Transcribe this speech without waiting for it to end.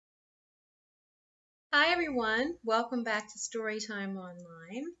Hi everyone, welcome back to Storytime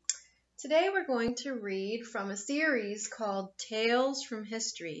Online. Today we're going to read from a series called Tales from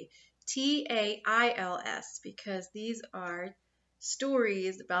History, T-A-I-L-S, because these are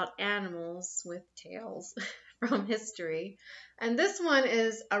stories about animals with tales from history. And this one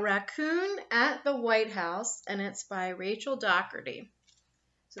is A Raccoon at the White House, and it's by Rachel Dougherty.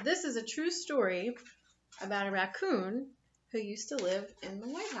 So this is a true story about a raccoon who used to live in the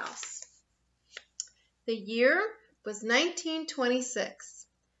White House. The year was 1926.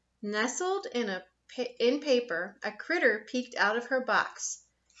 Nestled in paper, a critter peeked out of her box.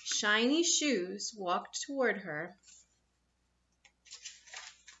 Shiny shoes walked toward her.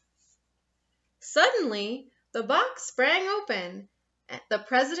 Suddenly, the box sprang open. The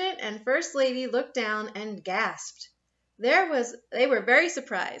president and first lady looked down and gasped. They were very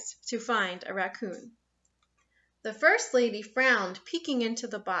surprised to find a raccoon. The first lady frowned, peeking into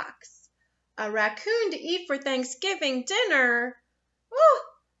the box. A raccoon to eat for Thanksgiving dinner? Oh,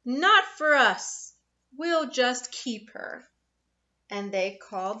 not for us. We'll just keep her. And they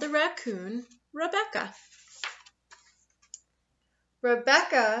called the raccoon Rebecca.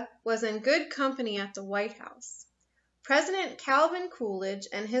 Rebecca was in good company at the White House. President Calvin Coolidge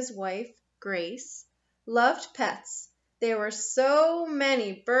and his wife, Grace, loved pets. There were so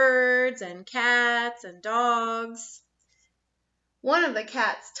many birds and cats and dogs. One of the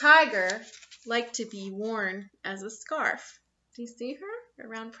cats, Tiger, liked to be worn as a scarf. Do you see her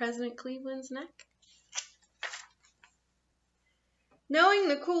around President Cleveland's neck? Knowing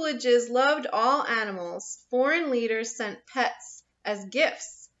the Coolidges loved all animals, foreign leaders sent pets as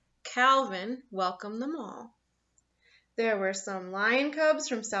gifts. Calvin welcomed them all. There were some lion cubs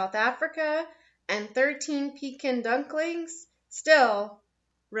from South Africa and 13 Pekin ducklings. Still,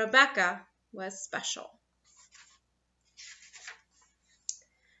 Rebecca was special.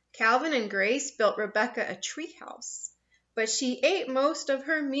 Calvin and Grace built Rebecca a treehouse, but she ate most of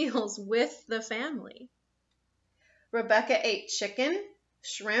her meals with the family. Rebecca ate chicken,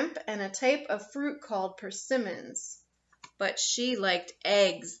 shrimp, and a type of fruit called persimmons, but she liked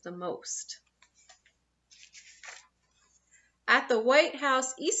eggs the most. At the White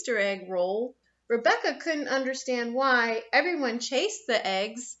House Easter egg roll, Rebecca couldn't understand why everyone chased the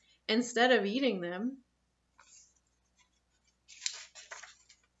eggs instead of eating them.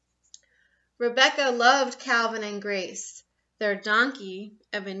 Rebecca loved Calvin and Grace. Their donkey,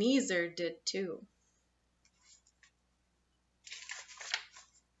 Ebenezer, did too.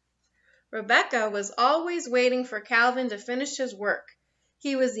 Rebecca was always waiting for Calvin to finish his work.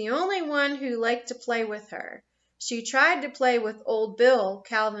 He was the only one who liked to play with her. She tried to play with Old Bill,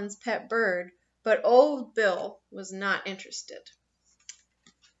 Calvin's pet bird, but Old Bill was not interested.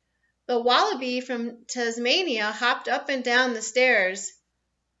 The wallaby from Tasmania hopped up and down the stairs,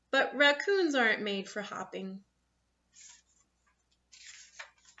 but raccoons aren't made for hopping.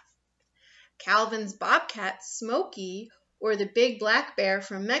 Calvin's bobcat, Smokey, or the big black bear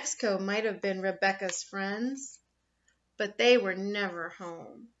from Mexico might have been Rebecca's friends, but they were never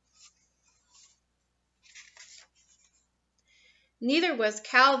home. Neither was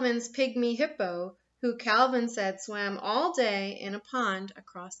Calvin's pygmy hippo, who Calvin said swam all day in a pond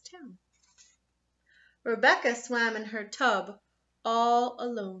across town. Rebecca swam in her tub all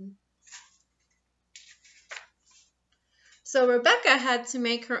alone. So Rebecca had to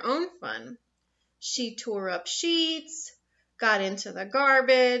make her own fun. She tore up sheets, got into the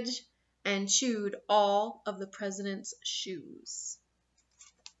garbage, and chewed all of the president's shoes.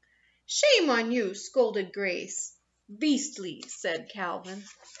 "Shame on you," scolded Grace. "Beastly," said Calvin.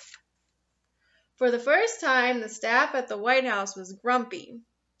 For the first time, the staff at the White House was grumpy.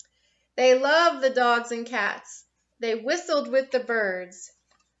 They loved the dogs and cats. They whistled with the birds.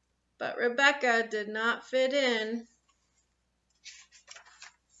 But Rebecca did not fit in.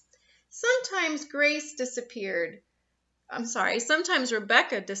 Sometimes Rebecca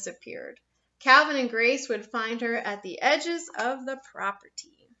disappeared. Calvin and Grace would find her at the edges of the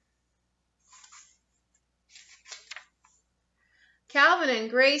property. Calvin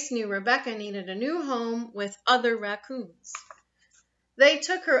and Grace knew Rebecca needed a new home with other raccoons. They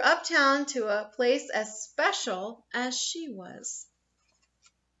took her uptown to a place as special as she was.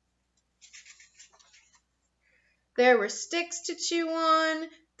 There were sticks to chew on.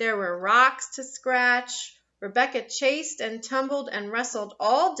 There were rocks to scratch. Rebecca chased and tumbled and wrestled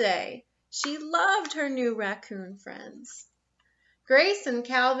all day. She loved her new raccoon friends. Grace and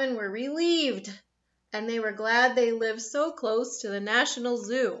Calvin were relieved, and they were glad they lived so close to the National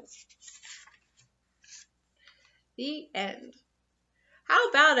Zoo. The end. How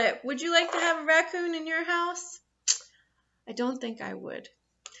about it? Would you like to have a raccoon in your house? I don't think I would.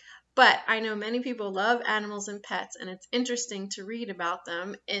 But I know many people love animals and pets, and it's interesting to read about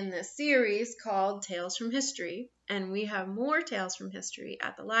them in this series called Tales from History. And we have more Tales from History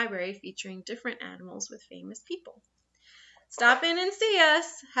at the library featuring different animals with famous people. Stop in and see us.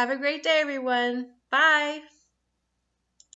 Have a great day, everyone. Bye.